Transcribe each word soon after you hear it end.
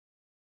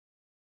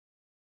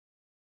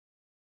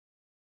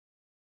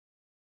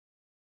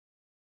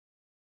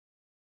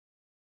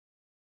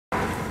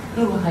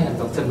Hello, hi, I'm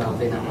Dr.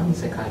 Melvin. I'm a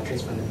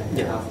psychiatrist from the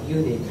Mental Health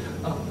Unit.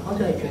 How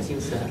do I address you,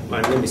 sir? My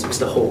name is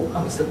Mr. Ho.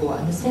 Mr. Ho, I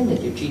understand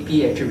that your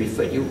GP actually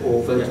referred you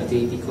over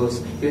today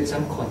because you had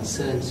some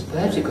concerns.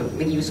 Perhaps you could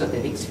make use of the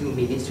next few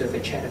minutes to have a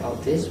chat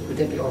about this. Would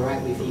that be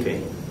alright with you?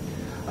 Okay.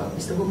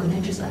 Mr. Ho, can I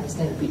just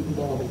understand a bit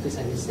more, because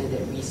I understand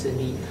that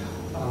recently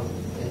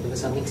there was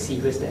something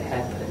serious that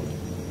happened.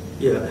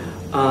 Yeah.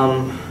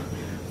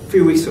 A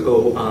few weeks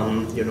ago,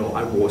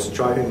 I was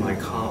driving my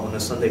car on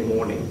a Sunday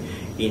morning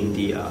in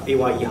the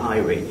AYE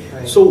highway.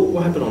 Right. So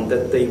what happened on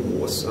that day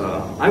was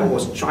I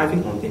was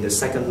driving in the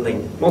second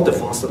lane, not the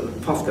fast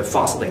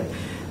lane.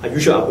 I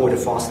usually avoid the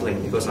fast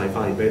lane because I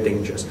find it very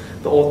dangerous.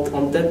 But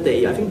on that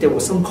day, I think there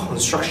was some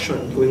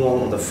construction going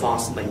on the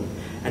fast lane,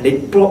 and they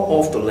blocked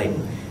off the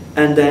lane.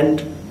 And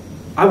then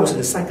I was in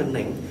the second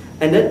lane,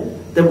 and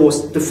then there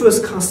was the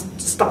first car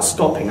start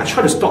stopping. I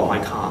tried to stop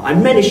my car. I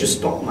managed to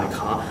stop my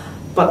car,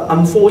 but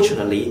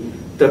unfortunately,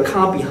 the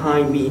car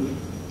behind me,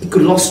 it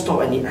could not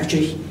stop, and it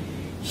actually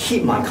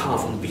hit my car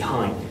from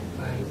behind.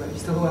 Right,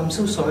 Mr. Ho, I'm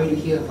so sorry to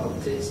hear about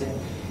this,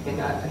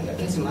 and I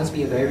guess it must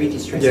be a very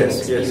distressing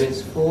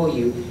experience for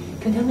you.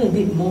 Can you tell me a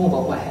bit more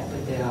about what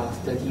happened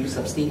thereafter? Did you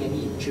sustain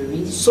any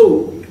injuries?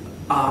 So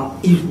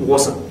it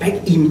was a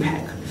big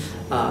impact,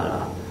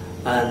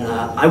 and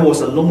I was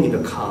alone in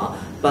the car.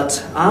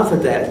 But after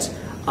that,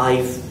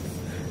 I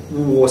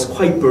was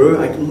quite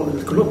blurred. I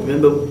could not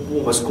remember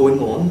what was going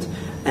on,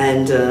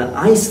 and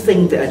I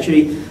think that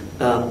actually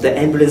the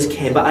ambulance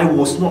came, but I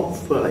was not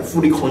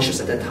fully conscious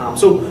at that time.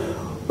 So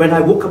when I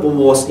woke up, I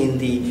was in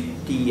the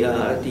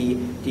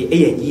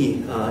A&E,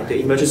 the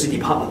emergency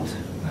department.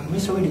 I'm very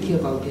sorry to hear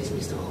about this,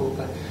 Mr. Ho,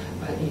 but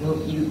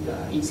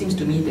it seems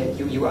to me that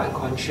you were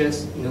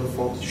unconscious,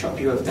 for a short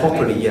period of time.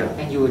 Properly,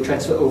 and you were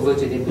transferred over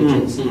to the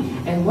emergency.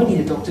 And what did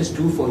the doctors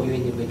do for you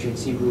in the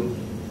emergency room?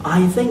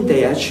 I think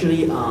they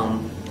actually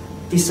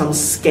did some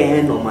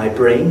scan on my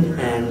brain,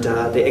 and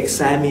they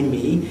examined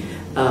me.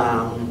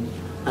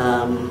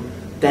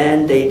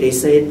 Then they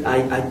said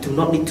I do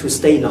not need to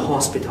stay in the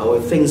hospital.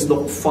 Things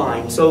look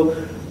fine. So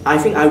I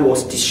think I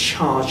was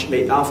discharged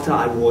after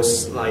I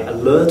was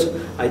alert.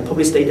 I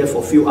probably stayed there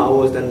for a few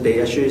hours. Then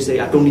they actually say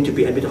I don't need to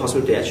be admitted to the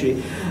hospital. They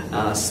actually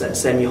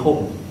send me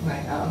home.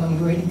 Right.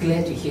 I'm really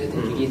glad to hear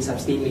that you didn't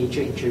sustain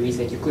major injuries,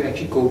 that you could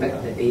actually go back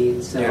on the day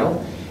itself.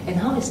 Yeah. And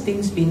how has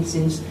things been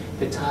since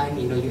the time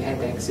you had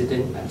the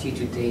accident until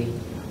today?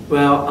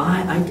 Well,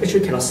 I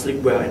actually cannot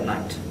sleep well at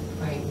night.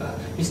 Right.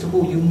 Mr.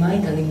 Ho, you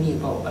mind telling me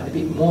about a little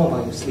bit more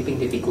about your sleeping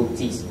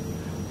difficulties?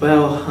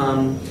 Well,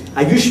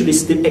 I usually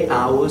sleep 8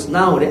 hours.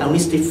 Now I only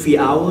sleep 3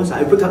 hours.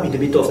 I wake up in the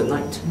middle of the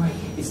night. Right.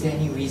 Is there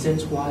any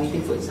reasons why?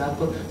 For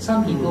example,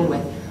 some people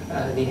when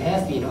they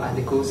have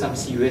undergo some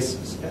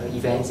serious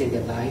events in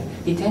their life,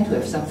 they tend to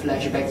have some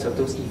flashbacks of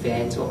those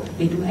events, or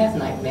they do have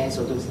nightmares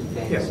of those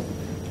events.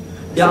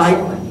 Yeah,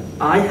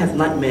 I have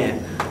nightmare.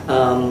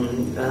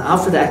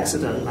 After the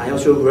accident, I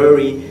also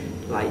very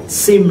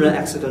similar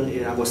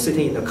accident. I was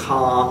sitting in the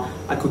car.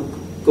 I could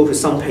go to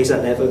some place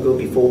I never go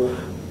before.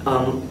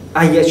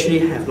 I actually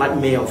have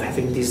nightmare of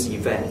having this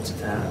event,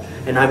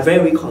 and I'm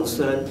very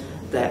concerned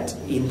that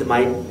in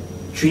my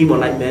dream or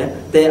nightmare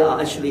there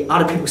are actually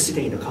other people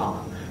sitting in the car.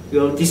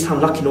 This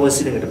time lucky no one's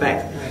sitting in the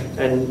back,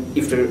 and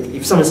if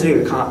someone's sitting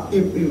in the car,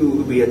 it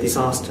will be a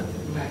disaster.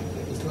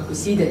 I could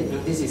see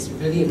that this is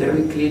really a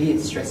very clearly a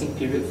distressing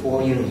period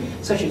for you,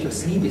 such as your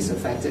sleep is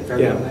affected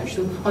very much.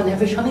 So on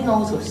average, how many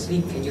hours of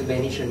sleep can you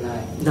manage a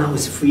night? Now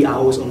it's 3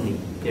 hours only.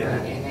 Yeah.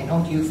 Right. And how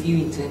do you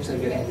feel in terms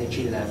of your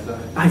energy level?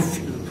 I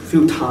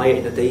feel tired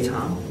in the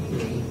daytime.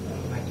 Okay.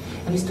 Right.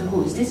 And Mr.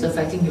 Ho, is this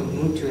affecting your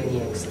mood to any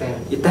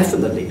extent? Yeah,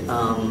 definitely.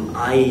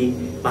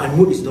 My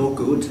mood is no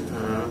good.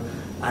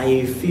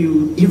 I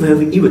feel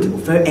very irritable,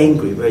 very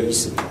angry very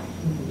easily.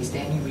 Is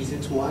there any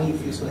reasons why you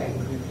feel so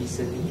angry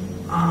recently?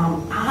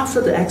 After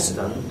the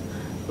accident,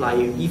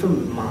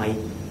 even my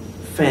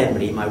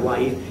family, my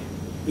wife,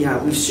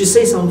 if she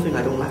says something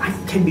I don't like, I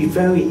can be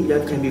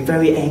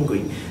very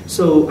angry.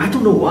 So I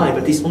don't know why,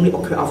 but this only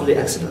occurred after the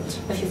accident.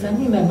 Have your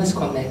family members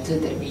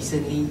commented that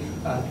recently,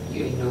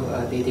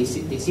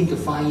 they seem to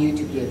find you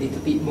to be a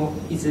little bit more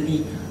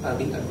easily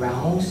being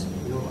aroused,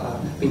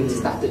 being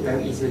started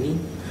very easily?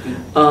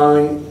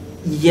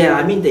 Yeah,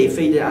 I mean they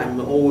say that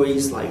I'm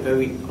always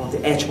very on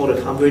the edge all the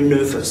time, very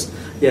nervous.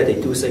 Yeah, they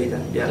do say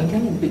that. Yeah. Can you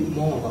tell me a bit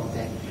more about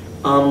that?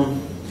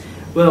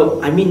 Well,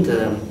 I mean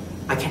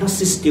I cannot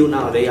sit still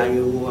nowadays.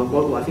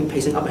 I think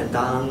pacing up and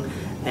down,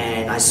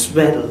 and I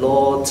sweat a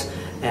lot,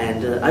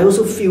 and I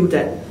also feel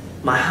that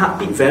my heart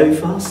beat very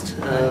fast.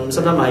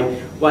 Sometimes my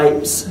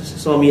wife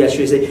saw me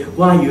actually say,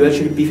 "Why are you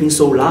actually breathing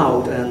so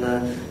loud?" And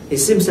it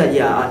seems that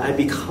I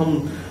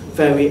become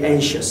very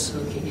anxious.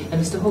 Okay. And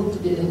Mr. Ho,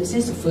 is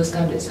this the first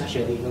time that such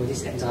a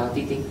this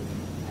anxiety thing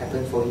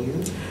happened for you?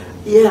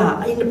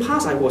 Yeah, in the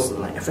past I was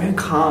very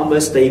calm,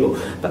 very stable.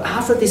 But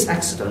after this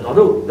accident,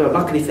 although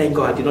luckily, thank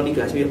God, I did not need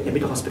to admit to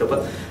the hospital,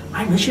 but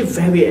I'm actually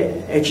very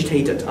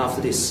agitated after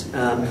this.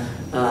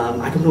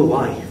 I don't know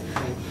why.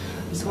 Right.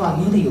 So I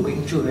know that you're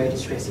going through a very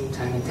distressing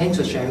time, and thanks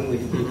for sharing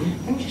with me.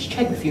 Let me just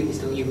check with you,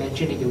 Mr. You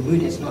mentioned that your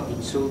mood has not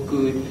been so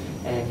good,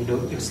 and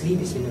your sleep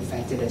has been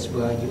affected as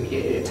well.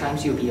 At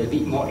times you'll be a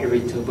bit more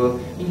irritable,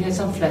 and you had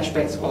some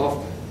flashbacks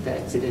of the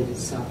accident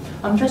itself.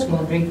 I'm just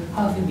wondering,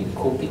 how have you been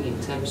coping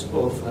in terms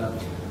of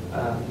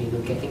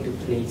getting to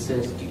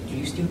places? Do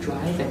you still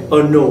drive?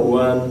 Oh no,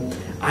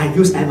 I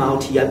use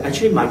MRT.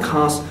 Actually, my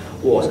car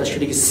was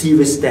actually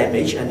serious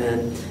damage, and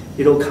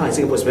then car in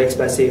Singapore is very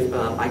expensive.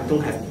 I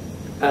don't have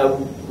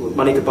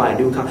money to buy a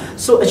new car,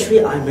 so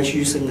actually I'm actually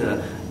using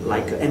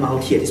like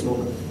MRT at this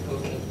moment.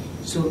 Okay,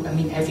 so I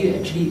mean, have you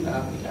actually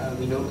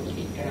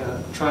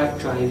tried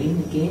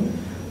driving again?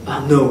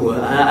 No,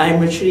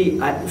 I'm actually,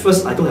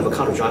 first I don't have a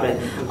car to drive,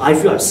 and I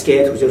feel I'm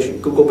scared to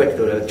just go back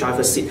to the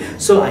driver's seat,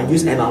 so I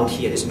use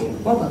MRT at this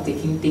moment. What about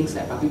taking things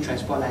like public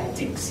transport, like a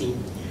taxi?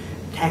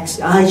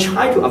 Taxi, I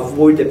try to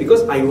avoid it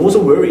because I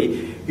also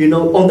worry.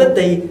 On that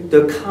day,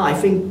 the car, I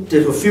think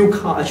the few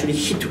cars actually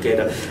hit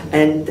together,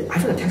 and I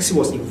think the taxi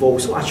was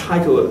involved, so I try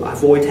to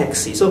avoid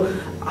taxi. So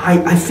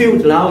I feel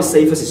now it's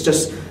safest. It's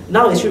just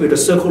now actually with the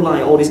Circle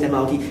Line, all this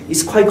MRT,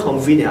 it's quite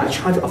convenient. I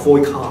try to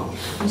avoid car.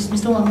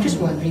 Mr. Wong, I'm just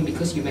wondering,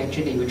 because you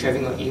mentioned that you were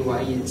traveling on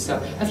AYE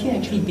itself, have you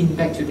actually been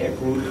back to that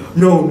route?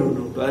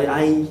 No.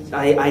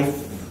 I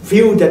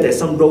feel that there's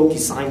some road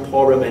design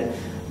problem, and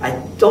I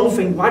don't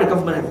think why the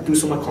government have to do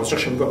so much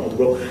construction work on the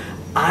road.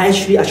 I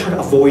try to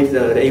avoid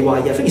the AYE.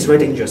 I think it's very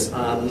dangerous.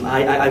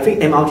 I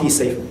think MRT is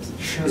safe.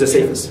 Sure, it's the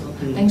safest. So,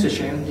 thanks for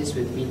sharing this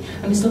with me.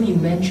 Mr. You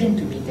mentioned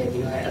to me that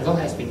a lot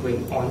has been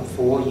going on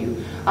for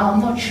you. I'm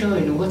not sure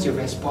what's your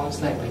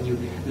response like when you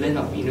learn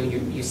of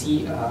you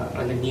see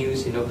on the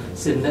news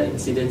similar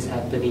incidents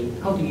happening.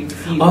 How do you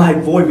feel? Oh, I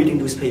avoid reading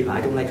newspaper.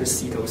 I don't like to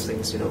see those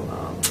things.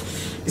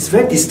 It's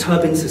very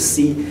disturbing to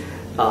see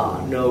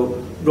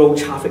road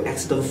traffic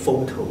accident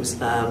photos.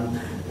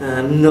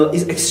 No,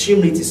 it's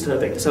extremely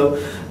disturbing. So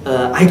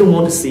I don't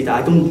want to see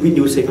that. I don't read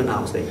newspaper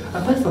nowadays.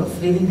 Apart from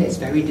feeling that it's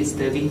very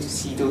disturbing to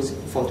see those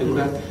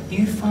photographs, do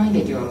you find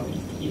that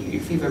you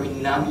feel very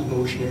numb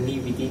emotionally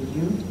within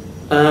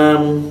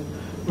you?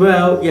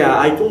 Well, yeah,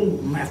 I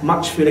don't have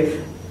much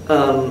feeling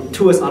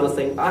towards other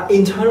things.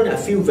 Internally, I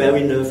feel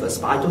very nervous,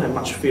 but I don't have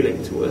much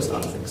feeling towards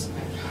other things.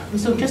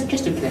 So just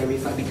to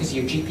clarify, because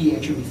your GP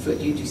actually referred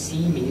you to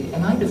see me,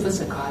 am I the first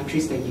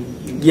psychiatrist that you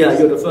Yeah,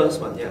 you're the first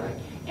one, yeah. Right.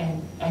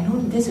 And I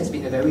know this has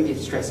been a very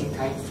distressing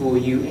time for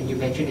you, and you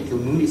mentioned that your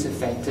mood is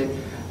affected,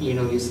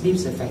 your sleep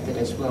is affected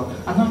as well.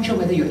 I'm not sure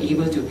whether you're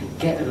able to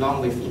get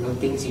along with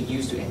things you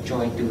used to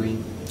enjoy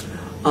doing.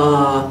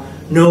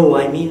 No,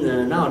 I mean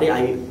nowadays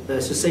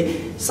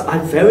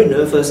I'm very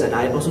nervous, and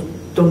I also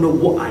don't know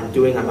what I'm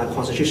doing, and my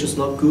concentration is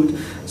not good.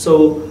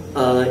 So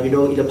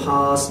in the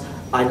past,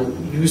 I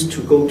used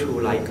to go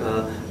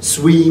to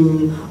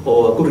swim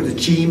or go to the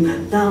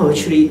gym. Now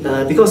actually,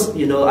 because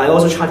I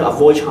also try to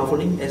avoid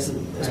traveling as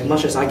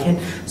much as I can.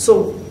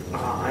 So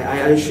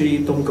I actually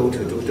don't go to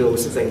do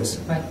those things.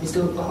 Right,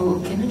 Mr. Ho,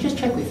 can I just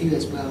check with you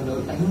as well?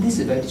 I know this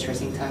is a very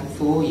distressing time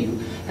for you.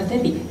 Have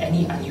there been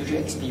any unusual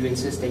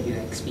experiences that you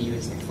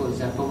experienced? For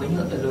example, when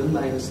you're alone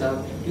by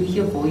yourself, do you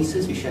hear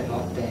voices which are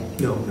not there?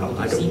 No,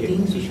 I don't see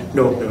things which are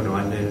not there? No,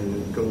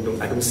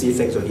 I don't see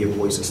things or hear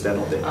voices that are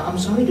not there. I'm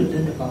sorry to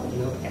learn about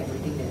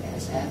everything that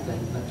has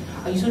happened, but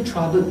are you so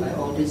troubled by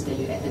all this that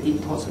you entertain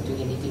thoughts of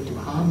doing anything to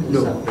harm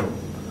yourself?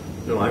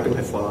 No, I don't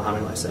have thought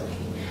harming myself.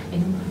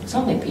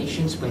 Some of my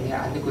patients, when they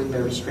are undergoing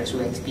very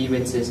stressful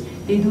experiences,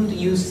 they do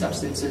use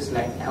substances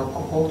like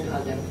alcohol to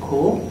help them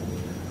cope.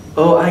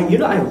 Oh, I'm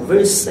a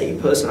very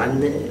safe person. I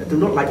do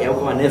not like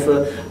alcohol.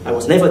 I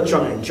was never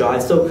drunk and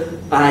drive, so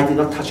I did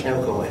not touch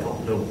alcohol at all.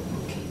 No.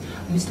 Okay,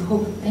 Mr.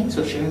 Ho, thanks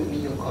for sharing with me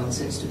your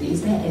concerns today.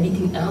 Is there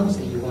anything else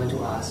that you want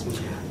to ask me?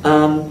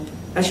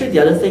 Actually, the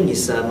other thing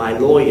is my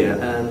lawyer.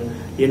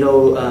 He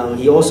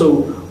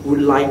also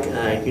would like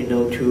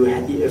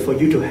for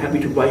you to help me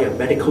to write a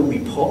medical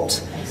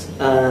report.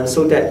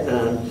 So that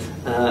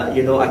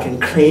I can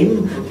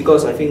claim,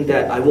 because I think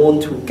that I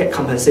want to get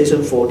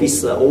compensation for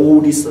this all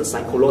this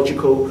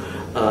psychological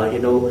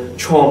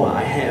trauma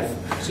I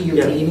have. So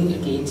you're claiming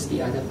against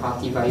the other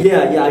party, right?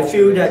 Yeah. I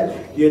feel that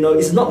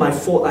it's not my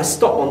fault. I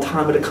stopped on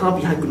time, but the car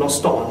behind could not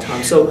stop on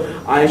time. So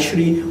I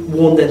actually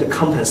want them to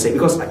compensate,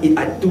 because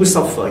I do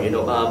suffer.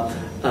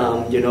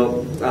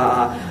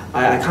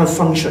 I can't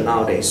function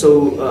nowadays,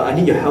 so I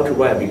need your help to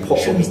write a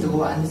report. Sure, Mr.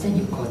 Ho, I understand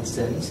your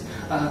concerns,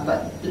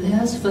 but let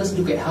us first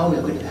look at how we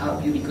are going to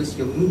help you, because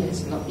your mood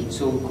has not been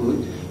so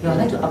good. I'd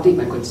like to update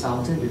my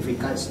consultant with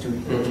regards to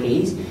the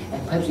case,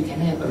 and perhaps we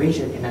can arrange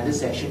another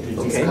session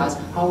to discuss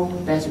how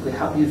best we could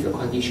help you with your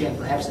condition, and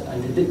perhaps a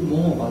little bit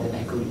more about the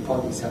medical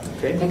report itself.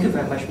 Okay. Thank you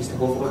very much, Mr.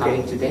 Ho, for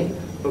coming today.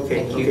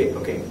 Okay. Thank you.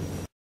 Okay.